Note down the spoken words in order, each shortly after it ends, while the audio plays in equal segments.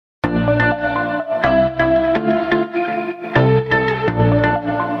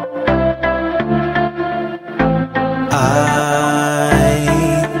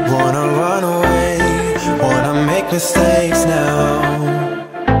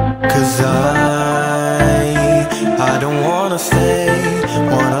'Cause I don't wanna stay,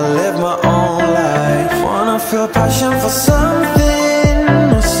 wanna live my own life. Wanna feel passion for something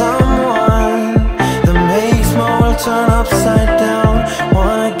or someone that makes my world turn upside down.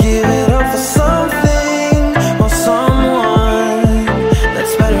 Wanna give it up for something or someone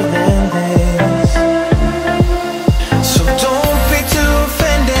that's better than this. So don't be too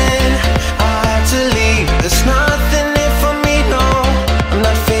offended, I had to leave. There's nothing in for me, no, I'm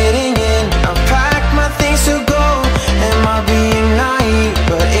not fitting in. I packed my things to go. Am I being naive?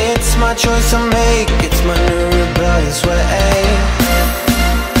 But it's my choice to make. It's my new rebellious way.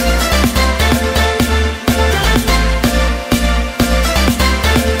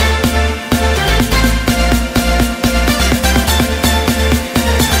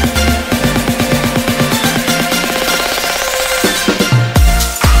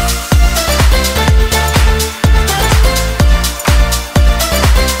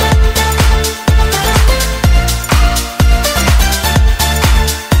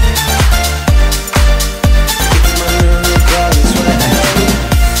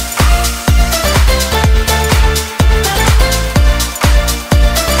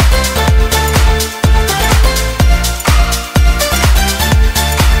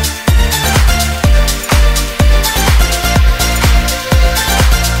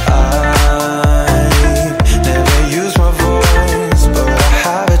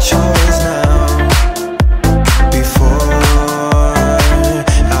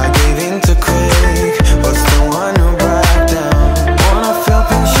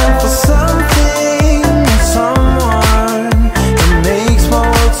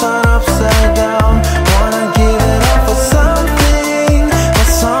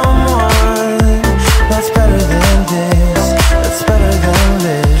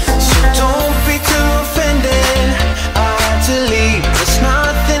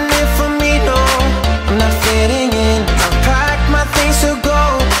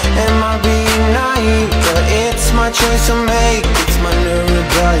 Choice to make, it's my new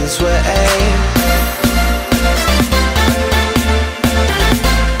rebellious way.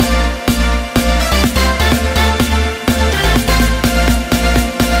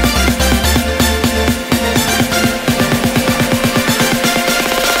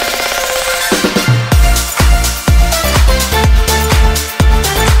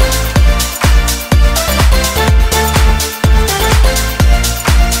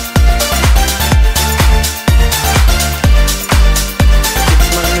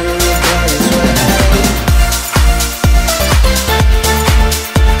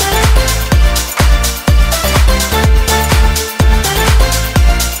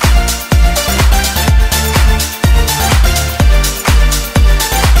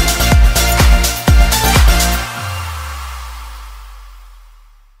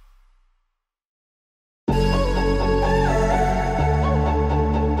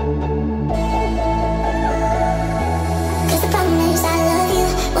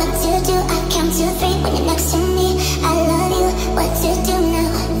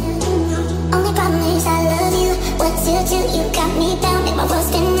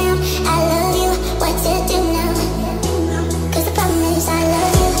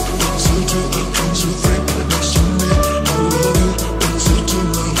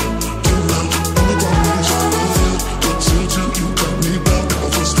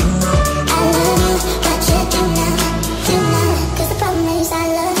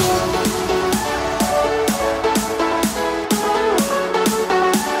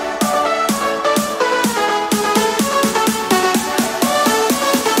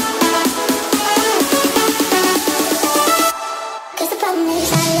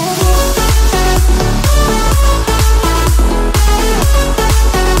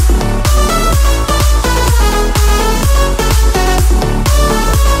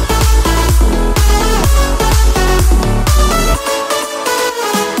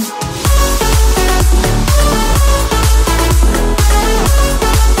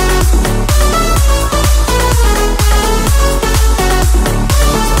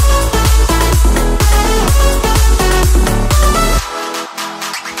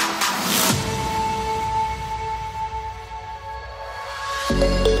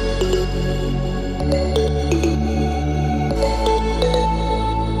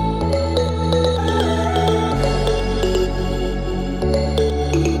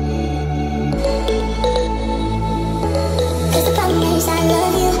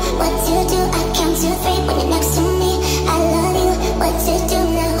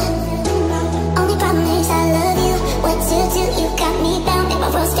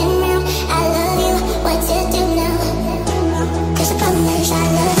 I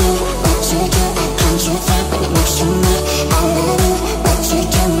love you.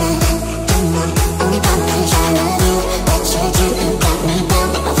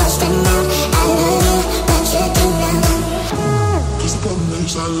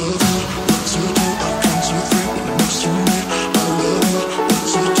 problems. I love you. What you do, I come to free when it makes you me. I love you. What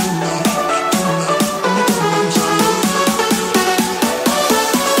you do now, any problems. I love you.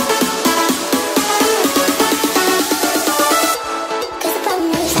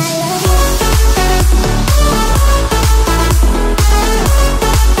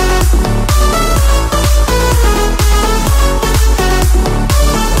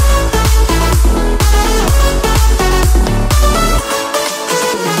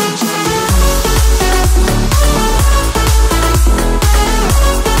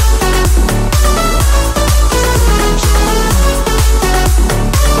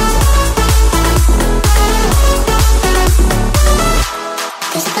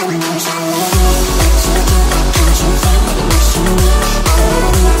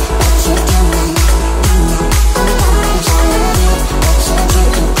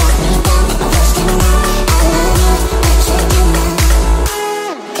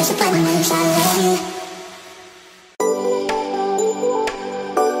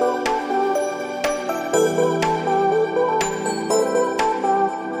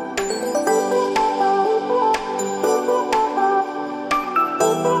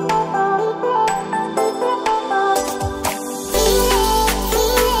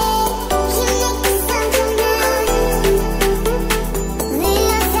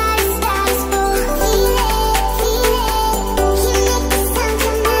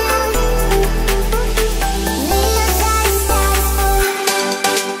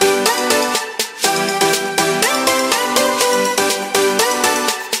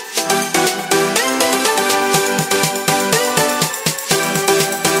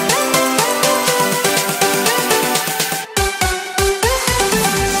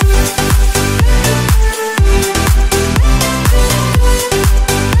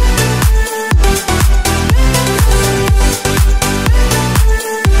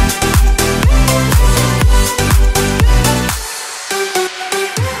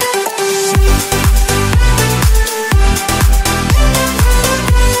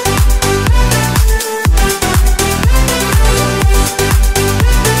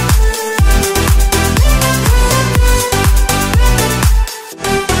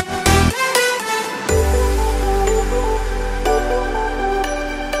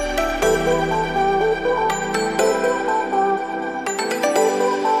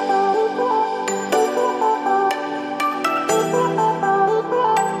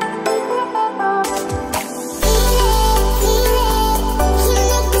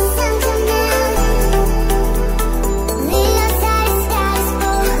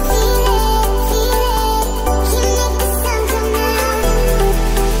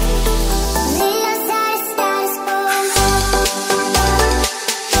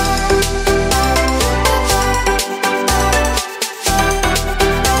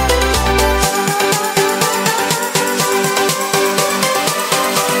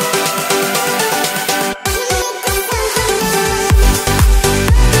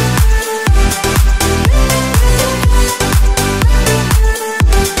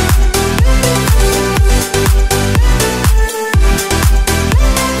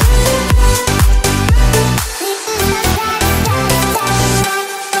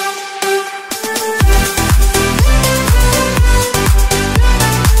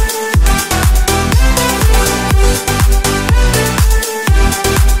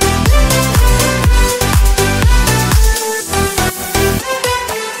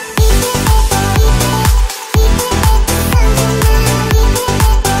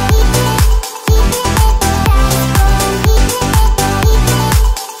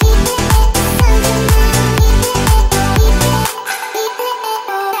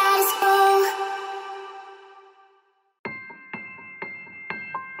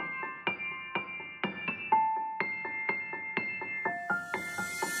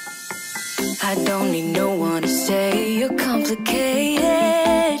 I don't need no one to say you're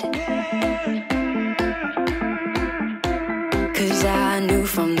complicated, 'cause I knew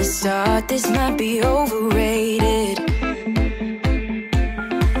from the start this might be overrated.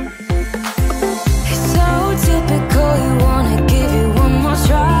 It's so typical, you wanna give it one more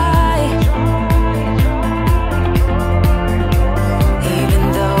try, even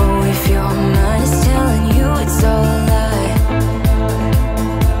though if your mind is telling you it's all a lie.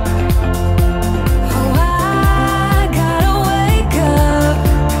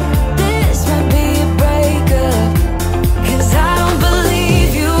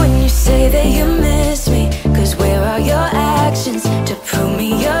 That you miss me, 'cause where are you?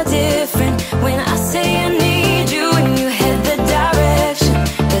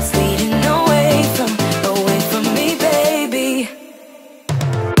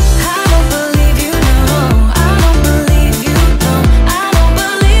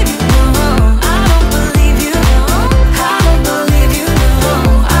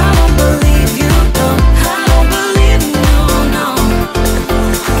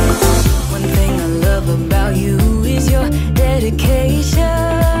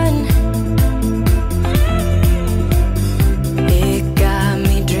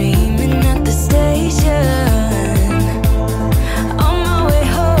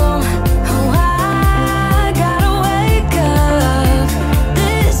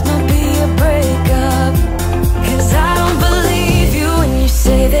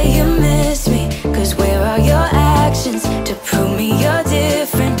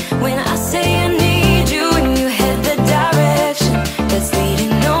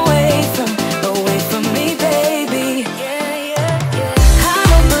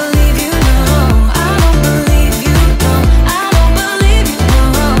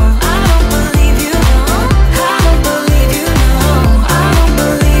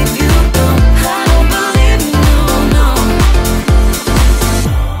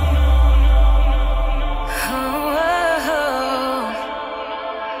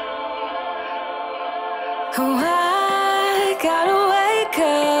 Oh, I gotta wake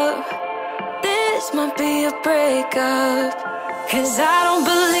up. This might be a breakup. 'Cause I don't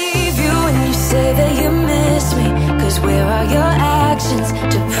believe you when you say that you miss me. 'Cause where are your actions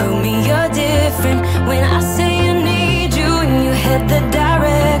to prove me you're different? When I say you need you and you head the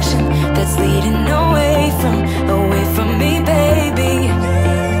direction that's leading away from me, baby.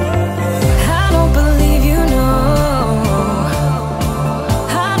 I don't believe you, no.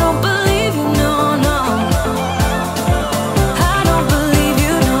 I don't believe you, no, no. I don't believe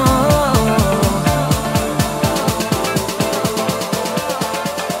you, no.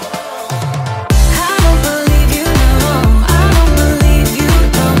 I don't believe you, no. I don't believe you,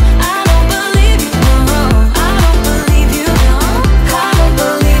 no. I don't believe you, no. I don't believe you, no. I don't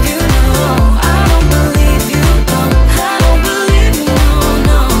believe you, no. I don't believe you, no. I don't believe you, no,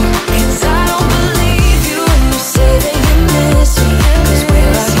 no. 'Cause I don't believe you when you say that you miss me. 'Cause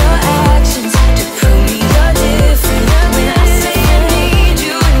where are your actions to prove me you're different? When I say I need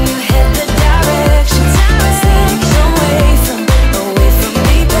you and you head the directions that's leading away from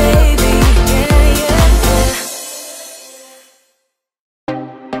me, baby. Yeah, yeah, yeah.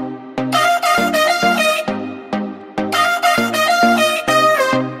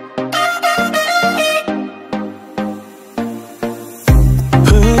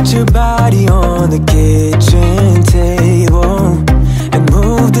 Put your body on the kitchen table and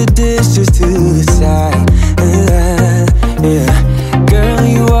move the dishes to the side. Yeah, girl,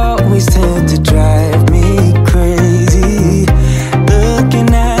 you always tend to drive me crazy, looking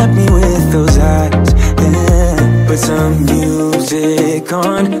at me with those eyes. Yeah, put some music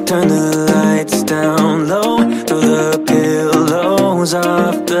on, turn the lights down low, throw the pillows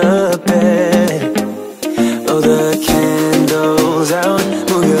off the bed. Oh, the candles out,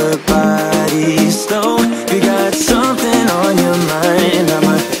 move your body slow. You got something on your mind,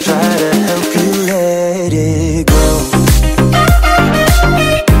 I'ma try to help you let it go.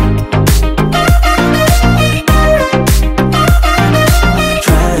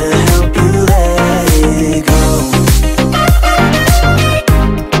 Try to help you let it go.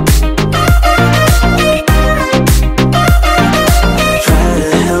 Try to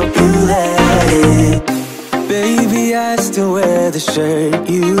help you let it. Baby, I still wear the shirt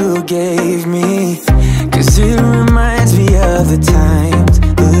you gave me, 'cause it reminds me of the times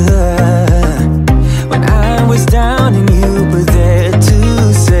when I was down and you were there to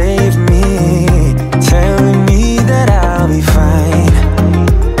save me, telling me that I'll be fine.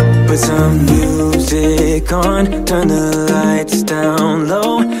 Put some music on, turn the lights down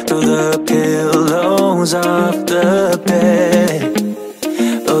low, throw the pillows off the bed.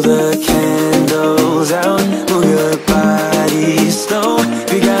 Oh, the candles out, move your body slow.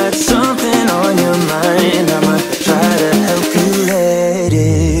 You got something on your mind, I'ma try to help you let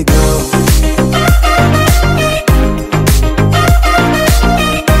it go.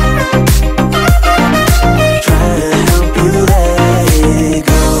 Try to help you let it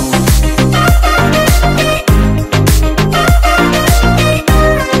go.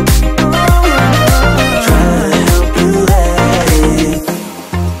 Try to help you let it.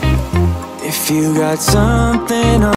 If you got something on